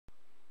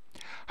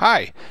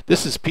Hi,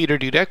 this is Peter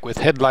Dudek with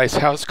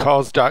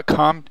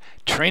HeadLiceHouseCalls.com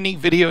training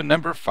video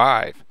number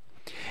 5.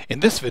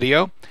 In this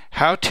video,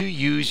 how to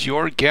use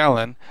your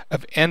gallon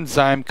of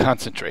enzyme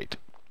concentrate.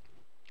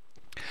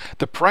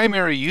 The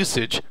primary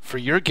usage for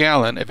your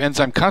gallon of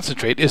enzyme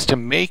concentrate is to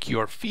make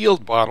your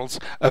field bottles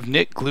of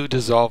knit glue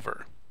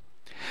dissolver.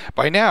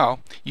 By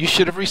now, you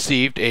should have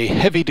received a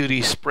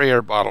heavy-duty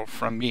sprayer bottle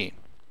from me.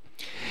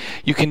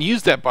 You can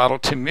use that bottle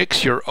to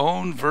mix your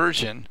own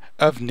version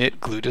of knit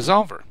glue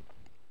dissolver.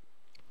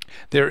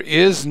 There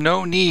is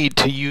no need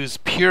to use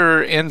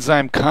pure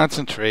enzyme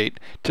concentrate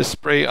to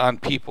spray on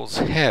people's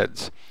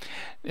heads.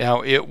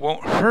 Now, it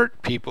won't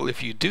hurt people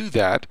if you do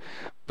that,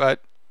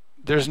 but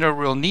there's no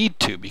real need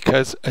to,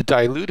 because a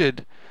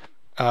diluted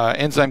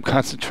enzyme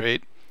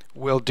concentrate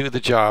will do the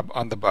job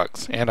on the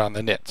bugs and on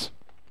the nits.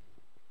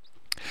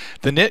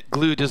 The knit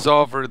glue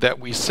dissolver that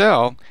we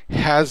sell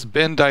has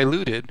been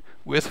diluted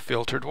with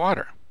filtered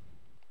water.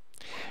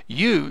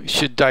 You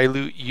should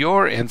dilute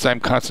your enzyme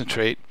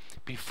concentrate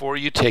before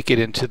you take it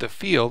into the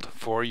field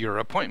for your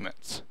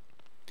appointments.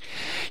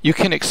 You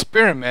can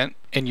experiment,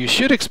 and you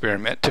should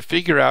experiment, to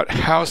figure out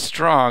how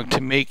strong to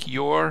make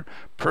your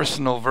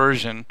personal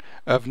version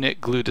of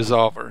knit glue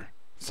dissolver.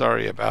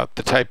 Sorry about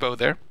the typo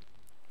there.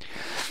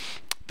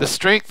 The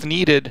strength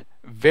needed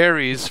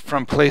varies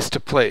from place to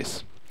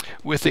place.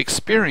 With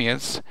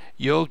experience,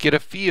 you'll get a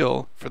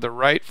feel for the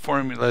right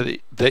formula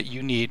that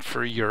you need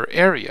for your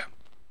area.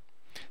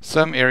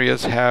 Some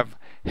areas have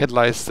head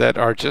lice that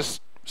are just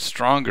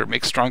stronger,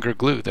 make stronger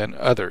glue than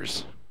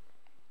others.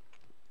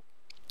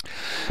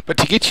 But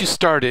to get you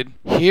started,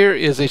 here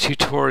is a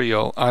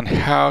tutorial on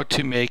how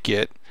to make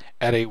it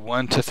at a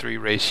 1:3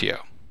 ratio.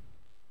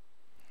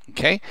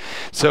 Okay,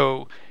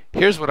 so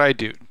here's what I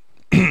do.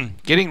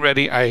 Getting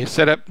ready, I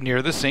set up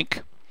near the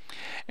sink,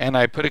 and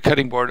I put a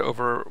cutting board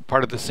over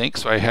part of the sink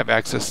so I have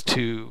access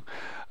to,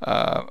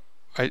 so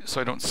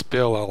I don't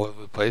spill all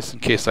over the place in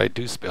case I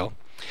do spill.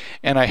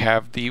 And I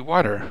have the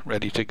water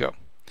ready to go.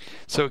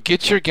 So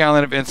get your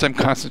gallon of enzyme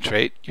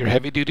concentrate, your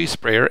heavy-duty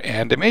sprayer,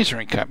 and a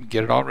measuring cup.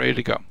 Get it all ready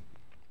to go.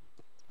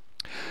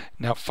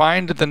 Now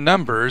find the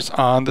numbers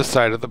on the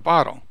side of the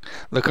bottle.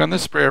 Look on the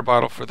sprayer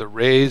bottle for the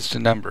raised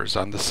numbers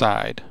on the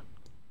side.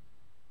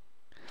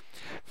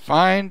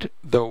 Find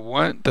the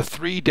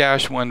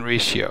 3-1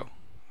 ratio.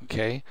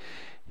 Okay,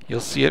 you'll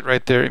see it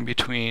right there in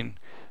between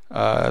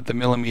the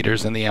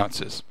millimeters and the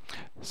ounces.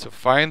 So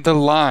find the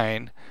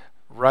line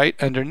right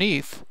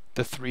underneath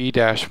the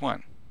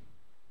 3-1.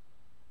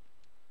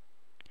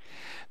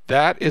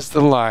 That is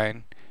the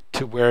line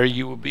to where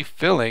you will be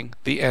filling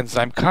the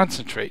enzyme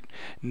concentrate.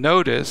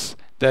 Notice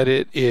that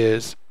it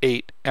is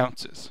 8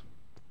 ounces.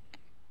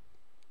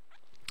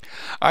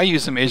 I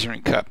use a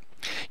measuring cup.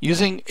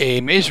 Using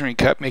a measuring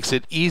cup makes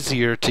it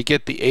easier to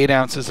get the 8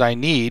 ounces I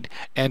need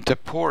and to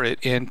pour it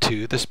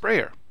into the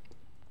sprayer.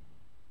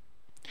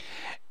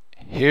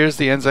 Here's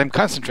the enzyme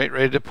concentrate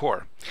ready to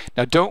pour.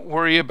 Now don't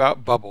worry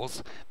about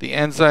bubbles. The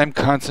enzyme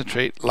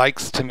concentrate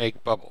likes to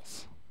make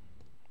bubbles.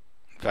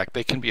 In fact,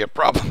 they can be a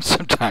problem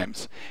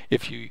sometimes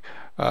if you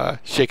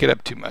shake it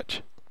up too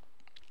much.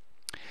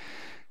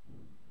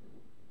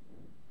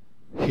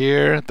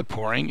 Here, the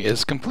pouring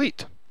is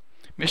complete.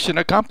 Mission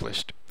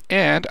accomplished.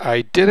 And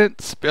I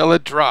didn't spill a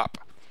drop.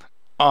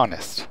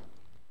 Honest.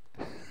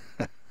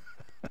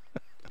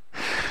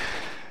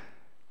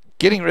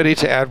 Getting ready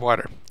to add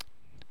water.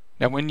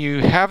 Now when you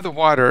have the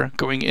water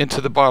going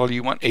into the bottle,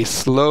 you want a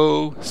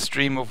slow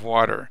stream of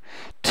water.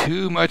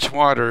 Too much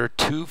water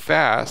too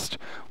fast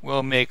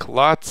will make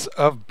lots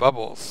of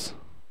bubbles,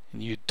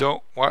 and you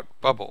don't want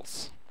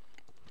bubbles.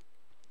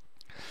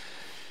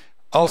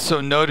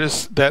 Also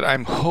notice that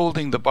I'm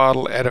holding the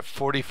bottle at a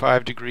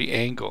 45-degree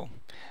angle.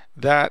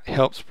 That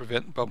helps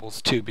prevent bubbles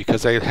too,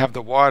 because I have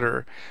the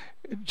water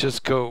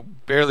just go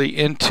barely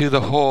into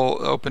the hole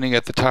opening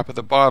at the top of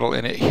the bottle,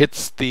 and it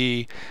hits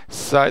the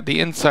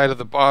inside of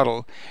the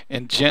bottle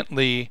and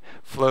gently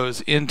flows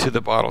into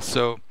the bottle.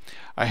 So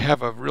I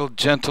have a real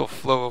gentle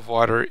flow of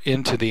water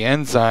into the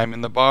enzyme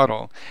in the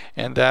bottle,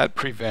 and that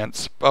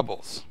prevents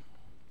bubbles.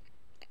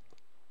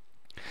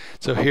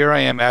 So here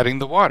I am adding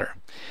the water.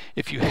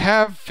 If you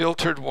have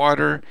filtered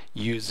water,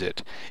 use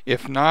it.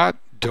 If not,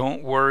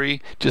 don't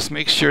worry. Just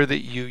make sure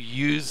that you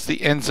use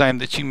the enzyme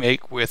that you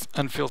make with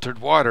unfiltered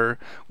water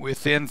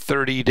within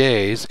 30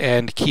 days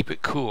and keep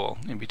it cool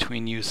in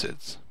between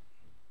uses.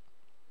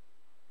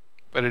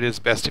 But it is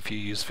best if you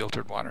use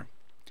filtered water.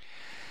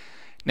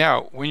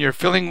 Now, when you're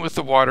filling with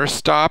the water,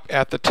 stop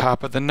at the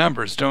top of the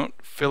numbers. Don't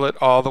fill it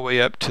all the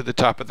way up to the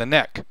top of the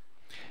neck.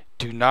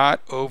 Do not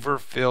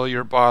overfill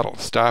your bottle.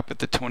 Stop at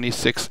the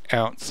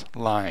 26-ounce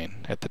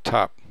line at the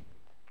top.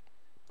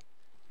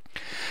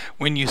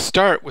 When you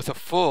start with a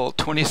full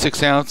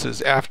 26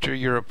 ounces after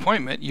your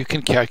appointment, you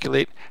can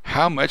calculate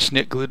how much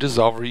knit glue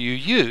dissolver you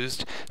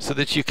used so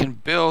that you can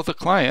bill the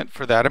client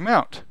for that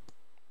amount.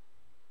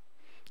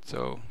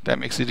 So that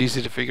makes it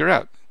easy to figure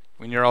out.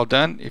 When you're all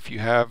done, if you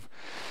have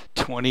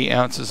 20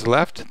 ounces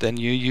left, then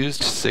you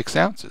used 6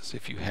 ounces.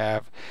 If you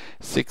have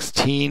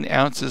 16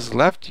 ounces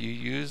left, you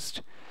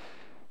used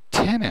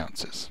 10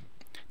 ounces.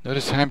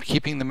 Notice how I'm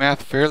keeping the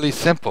math fairly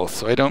simple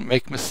so I don't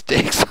make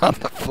mistakes on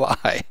the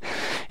fly.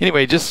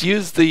 Anyway, just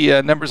use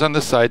the numbers on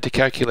the side to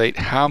calculate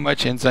how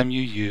much enzyme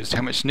you used,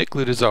 how much Nick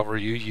glue dissolver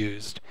you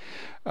used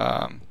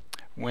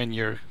when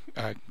you're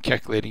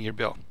calculating your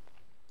bill.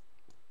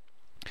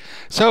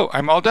 So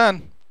I'm all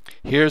done.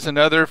 Here's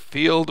another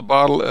filled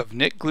bottle of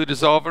Nick glue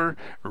dissolver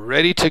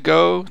ready to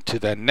go to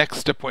the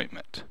next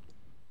appointment.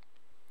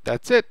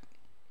 That's it.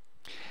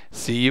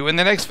 See you in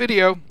the next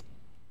video.